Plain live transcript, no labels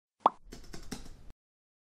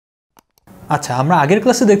আচ্ছা, আমরা আগের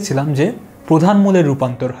ক্লাসে দেখছিলাম যে প্রধান মূলের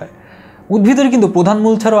রূপান্তর হয়। উদ্ভিদের কিন্তু প্রধান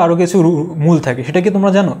মূল ছাড়াও আরও কিছু মূল থাকে, সেটা কি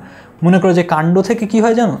তোমরা জানো? মনে করো যে কাণ্ড থেকে কি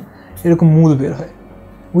হয় জানো, এরকম মূল বের হয়।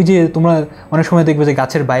 ওই যে তোমরা অনেক সময় দেখবে যে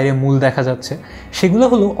গাছের বাইরে মূল দেখা যাচ্ছে, সেগুলো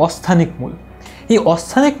হলো অস্থানিক মূল। এই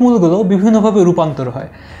অস্থানিক মূলগুলো বিভিন্নভাবে রূপান্তর হয়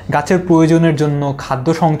গাছের প্রয়োজনের জন্য, খাদ্য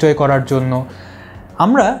সঞ্চয় করার জন্য।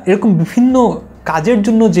 আমরা এরকম বিভিন্ন কাজের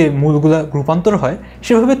জন্য যে মূলগুলো রূপান্তর হয়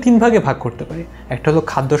সেভাবে 3 ভাগে ভাগ করতে পারি। একটা হলো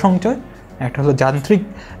খাদ্য সঞ্চয়, একটা হলো যান্ত্রিক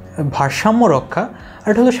ভারসাম্য রক্ষা, আর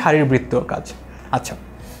একটা হলো শারীরবৃত্তীয় কাজ। আচ্ছা,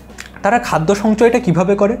 তারা খাদ্য সঞ্চয়টা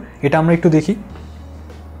কিভাবে করে এটা আমরা একটু দেখি।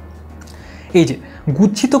 এই যে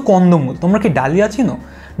গুচ্ছিত কন্দমূল, তোমরা কি ডালিয়া চিনো?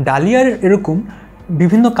 ডালিয়ার এরকম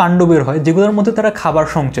বিভিন্ন কাণ্ড বের হয় যেগুলোর মধ্যে তারা খাবার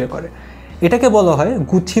সঞ্চয় করে, এটাকে বলা হয়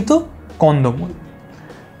গুচ্ছিত কন্দমূল।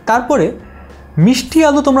 তারপরে মিষ্টি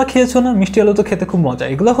আলু তোমরা খেয়েছো না? মিষ্টি আলু তো খেতে খুব মজা।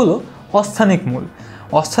 এগুলো হলো অস্থানিক মূল।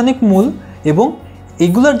 অস্থানিক মূল এবং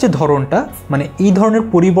এগুলার যে ধরনটা, মানে এই ধরনের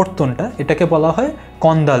পরিবর্তনটা, এটাকে বলা হয়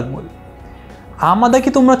কন্দাল মূল। আমাদা কি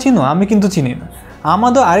তোমরা চিনো? আমি কিন্তু চিনি না।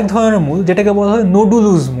 আমাদা আরেক ধরনের মূল যেটাকে বলা হয়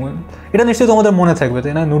নোডুলুস মূল। এটা নিশ্চয়ই তোমাদের মনে থাকবে,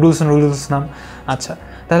 তাই না? নুডলস নাম। আচ্ছা,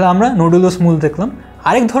 তাহলে আমরা নোডুলুস মূল দেখলাম।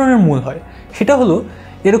 আরেক ধরনের মূল হয়, সেটা হলো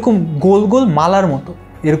এরকম গোল গোল মালার মতো,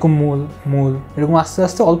 এরকম মূল এরকম আস্তে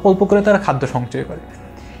আস্তে অল্প অল্প করে তারা খাদ্য সঞ্চয় করে।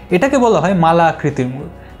 এটাকে বলা হয় মালা আকৃতির মূল,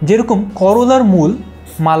 যেরকম করলার মূল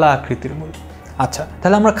মালা আকৃতির মূল। আচ্ছা,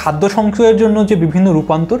 তাহলে আমরা খাদ্য সঞ্চয়ের জন্য যে বিভিন্ন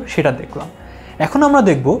রূপান্তর সেটা দেখলাম। এখন আমরা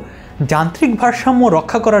দেখব যান্ত্রিক ভারসাম্য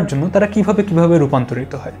রক্ষা করার জন্য তারা কিভাবে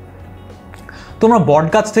রূপান্তরিত হয়। তোমরা বট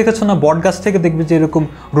গাছ দেখেছো না? বট গাছ থেকে দেখবে যে এরকম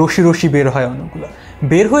রশি বের হয়, অনেকগুলো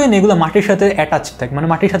বের হয়ে এগুলো মাটির সাথে অ্যাটাচ থাকে, মানে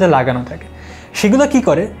মাটির সাথে লাগানো থাকে। সেগুলো কি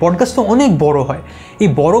করে, বট গাছ তো অনেক বড় হয়, এই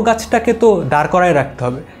বড় গাছটাকে তো দাঁড় করায় রাখতে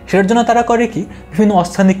হবে। সেটার জন্য তারা করে কি, বিভিন্ন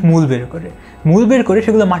অস্থানিক মূল বের করে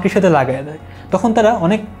সেগুলো মাটির সাথে লাগায় দেয়। তখন তারা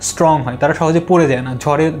অনেক স্ট্রং হয়, তারা সহজে পড়ে যায় না,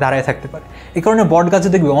 ঝড়ে দাঁড়ায় থাকতে পারে। এই কারণে বট গাছে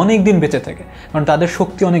দেখবে অনেক দিন বেঁচে থাকে, কারণ তাদের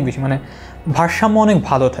শক্তি অনেক বেশি, মানে ভারসাম্য অনেক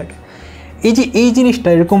ভালো থাকে। এই জিনিসটা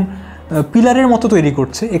এরকম পিলারের মতো তৈরি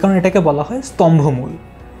করছে, এই কারণে এটাকে বলা হয় স্তম্ভমূল।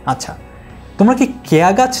 আচ্ছা, তোমরা কি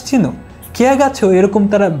কেয়া গাছ চিনো? কেয়া গাছেও এরকম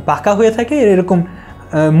তারা বাঁকা হয়ে থাকে, এরকম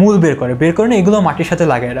মূল বের করে না, এগুলো মাটির সাথে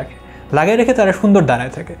লাগায় রেখে তারা সুন্দর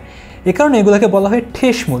দাঁড়ায় থাকে। এ কারণে এগুলোকে বলা হয়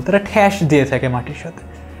ঠেস মূল, তারা ঠ্যাস দিয়ে থাকে মাটির সাথে।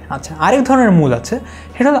 আচ্ছা, আরেক ধরনের মূল আছে,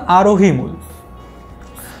 সেটা হলো আরোহী মূল।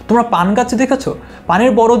 তোমরা পান গাছ দেখেছো?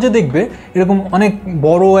 পানের বড় যে দেখবে এরকম অনেক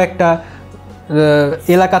বড় একটা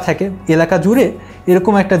এলাকা থাকে, এলাকা জুড়ে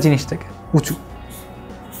এরকম একটা জিনিস থাকে উঁচু।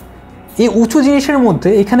 এই উঁচু জিনিসের মধ্যে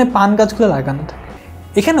এখানে পান গাছগুলো লাগানো থাকে।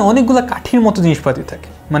 এখানে অনেকগুলো কাঠির মতো জিনিসপাতি থাকে,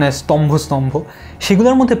 মানে স্তম্ভ,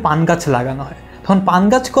 সেগুলোর মধ্যে পান গাছ লাগানো হয়। তখন পান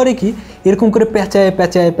গাছ করে কি, এরকম করে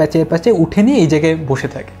পেঁচায় উঠে নিয়ে এই জায়গায় বসে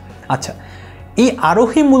থাকে। আচ্ছা, এই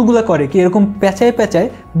আরোহী মূলগুলো করে কি, এরকম পেঁচায়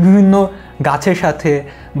বিভিন্ন গাছের সাথে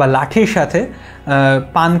বা লাঠির সাথে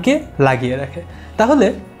পানকে লাগিয়ে রাখে। তাহলে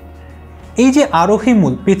এই যে আরোহী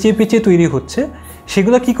মূল পেঁচিয়ে তৈরি হচ্ছে,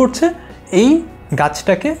 সেগুলো কি করছে, এই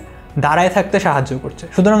গাছটাকে দাঁড়ায় থাকতে সাহায্য করছে।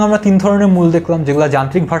 সুতরাং আমরা 3 ধরনের মূল দেখলাম যেগুলো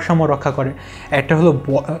যান্ত্রিক ভারসাম্য রক্ষা করে। একটা হলো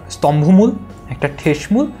স্তম্ভমূল, একটা ঠেস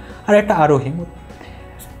মূল, আর একটা আরোহী মূল।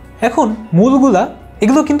 এখন মূলগুলা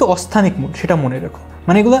এগুলো কিন্তু অস্থানিক মূল, সেটা মনে রেখো,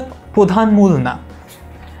 মানে এগুলো প্রধান মূল না।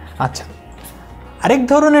 আচ্ছা, আরেক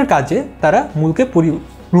ধরনের কাজে তারা মূলকে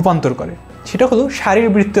রূপান্তর করে, সেটা হলো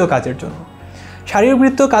শারীরবৃত্তীয় কাজের জন্য।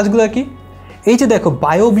 শারীরবৃত্তীয় কাজগুলো কি, এই যে দেখো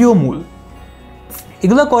বায়বীয় মূল,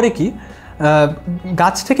 এগুলো করে কি,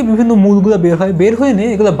 গাছ থেকে বিভিন্ন মূলগুলো বের হয়ে নিয়ে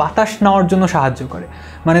এগুলো বাতাস নেওয়ার জন্য সাহায্য করে।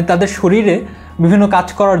 মানে তাদের শরীরে বিভিন্ন কাজ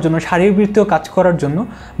করার জন্য, শারীরবৃত্তীয় কাজ করার জন্য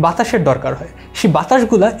বাতাসের দরকার হয়, সেই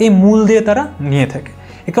বাতাসগুলো এই মূল দিয়ে তারা নিয়ে থাকে।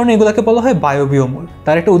 এ কারণে এগুলোকে বলা হয় বায়বীয় মূল।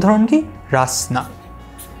 তার একটা উদাহরণ কি, রাসনা।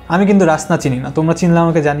 আমি কিন্তু রাসনা চিনি না, তোমরা চিনলে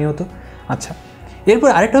আমাকে জানিও তো। আচ্ছা, এরপর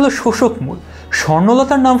আরেকটা হলো শোষক মূল।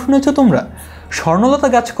 স্বর্ণলতার নাম শুনেছো তোমরা? স্বর্ণলতা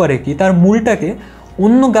গাছ করে কি, তার মূলটাকে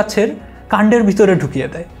অন্য গাছের কাণ্ডের ভিতরে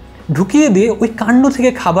ঢুকিয়ে দিয়ে ওই কাণ্ড থেকে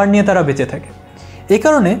খাবার নিয়ে তারা বেঁচে থাকে। এই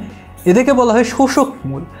কারণে এদেরকে বলা হয় শোষক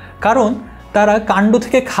মূল, কারণ তারা কাণ্ড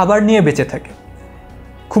থেকে খাবার নিয়ে বেঁচে থাকে।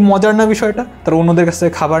 খুব মজার না বিষয়টা? তারা অন্যদের কাছ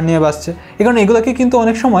থেকে খাবার নিয়ে বাঁচছে। এই কারণে এগুলোকে কিন্তু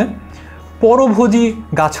অনেক সময় পরভোজী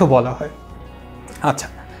গাছও বলা হয়। আচ্ছা,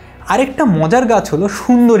 আরেকটা মজার গাছ হলো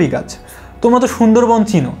সুন্দরী গাছ। তোমরা তো সুন্দরবন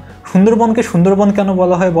চিনো। সুন্দরবনকে সুন্দরবন কেন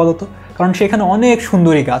বলা হয় বলো তো? কারণ সেখানে অনেক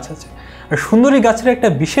সুন্দরী গাছ আছে। আর সুন্দরী গাছের একটা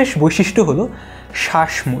বিশেষ বৈশিষ্ট্য হলো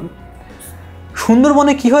শ্বাসমূল।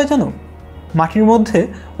 সুন্দরবনে কি হয় জানো, মাটির মধ্যে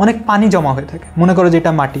অনেক পানি জমা হয়ে থাকে। মনে করো যে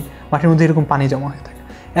এটা মাটির মধ্যে এরকম পানি জমা হয়ে থাকে।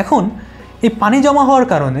 এখন এই পানি জমা হওয়ার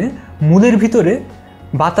কারণে মূলের ভিতরে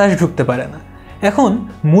বাতাস ঢুকতে পারে না। এখন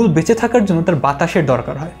মূল বেঁচে থাকার জন্য তার বাতাসের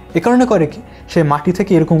দরকার হয়। এ কারণে করে কি, সে মাটি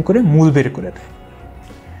থেকে এরকম করে মূল বের করে দেয়,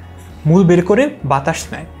 মূল বের করে বাতাস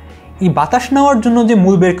নেয়। এই বাতাস নেওয়ার জন্য যে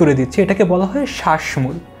মূল বের করে দিচ্ছে এটাকে বলা হয়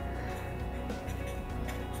শ্বাসমূল।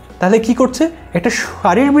 তাহলে কি করছে, একটা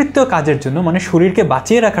শারীরবৃত্তীয় কাজের জন্য মানে শরীরকে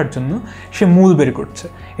বাঁচিয়ে রাখার জন্য সে মূল বের করছে,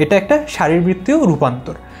 এটা একটা শারীরবৃত্তীয়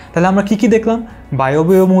রূপান্তর। তাহলে আমরা কি কি দেখলাম,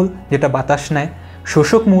 বায়বীয় মূল যেটা বাতাস নেয়,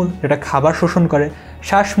 শোষক মূল যেটা খাবার শোষণ করে,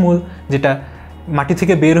 শ্বাসমূল যেটা মাটি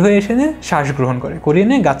থেকে বের হয়ে এসে নিয়ে শ্বাস গ্রহণ করে, করিয়ে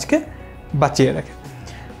নিয়ে গাছকে বাঁচিয়ে রাখে।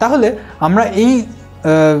 তাহলে আমরা এই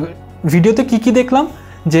ভিডিওতে কি কি দেখলাম,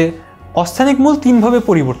 যে অস্থানিক মূল তিনভাবে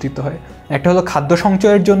পরিবর্তিত হয়, একটা হলো খাদ্য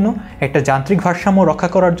সঞ্চয়ের জন্য, একটা যান্ত্রিক ভারসাম্য রক্ষা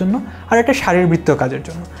করার জন্য, আর একটা শারীরবৃত্তীয় কাজের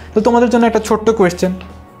জন্য। তো তোমাদের জন্য একটা ছোট্ট কোয়েশ্চেন,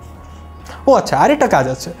 ও আচ্ছা আরেকটা কাজ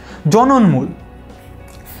আছে, জননমূল।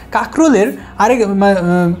 কাকরোলের আরেক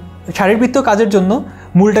শারীরবৃত্তীয় কাজের জন্য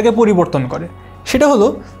মূলটাকে পরিবর্তন করে, সেটা হলো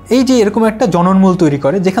এই যে এরকম একটা জননমূল তৈরি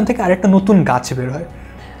করে যেখান থেকে আরেকটা নতুন গাছ বের হয়।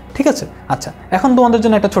 ঠিক আছে, আচ্ছা এখন তোমাদের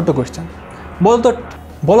জন্য একটা ছোট্ট কোয়েশ্চেন,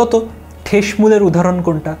 বলো তো ঠেসমূলের উদাহরণ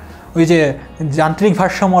কোনটা? ওই যে যান্ত্রিক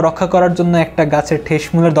ভারসাম্য রক্ষা করার জন্য একটা গাছের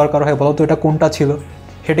ঠেসমূলের দরকার হয়, বলো তো এটা কোনটা ছিল?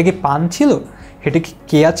 সেটা কি পান ছিল, সেটা কি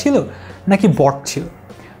কেয়া ছিল, নাকি বট ছিল?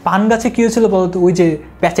 পান গাছে কী হয়েছিল বলো তো, ওই যে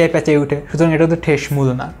প্যাঁচায় প্যাঁচায় উঠে, সুতরাং এটা তো ঠেসমূল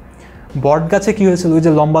না। বট গাছে কী হয়েছিল, ওই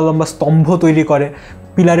যে লম্বা লম্বা স্তম্ভ তৈরি করে,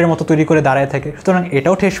 পিলারের মতো তৈরি করে দাঁড়ায় থাকে, সুতরাং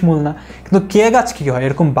এটাও ঠেসমূল না। কিন্তু কেয়া গাছ কী হয়,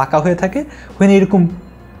 এরকম বাঁকা হয়ে থাকে, ওখানে এরকম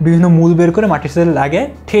বিভিন্ন মূল বের করে মাটির সাথে লাগে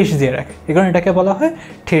ঠেস দিয়ে রাখে, এই কারণে এটাকে বলা হয়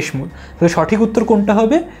ঠেসমূল। তাহলে সঠিক উত্তর কোনটা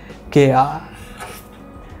হবে? কেয়া।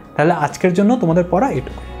 তাহলে আজকের জন্য তোমাদের পড়া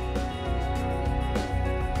এটুকু।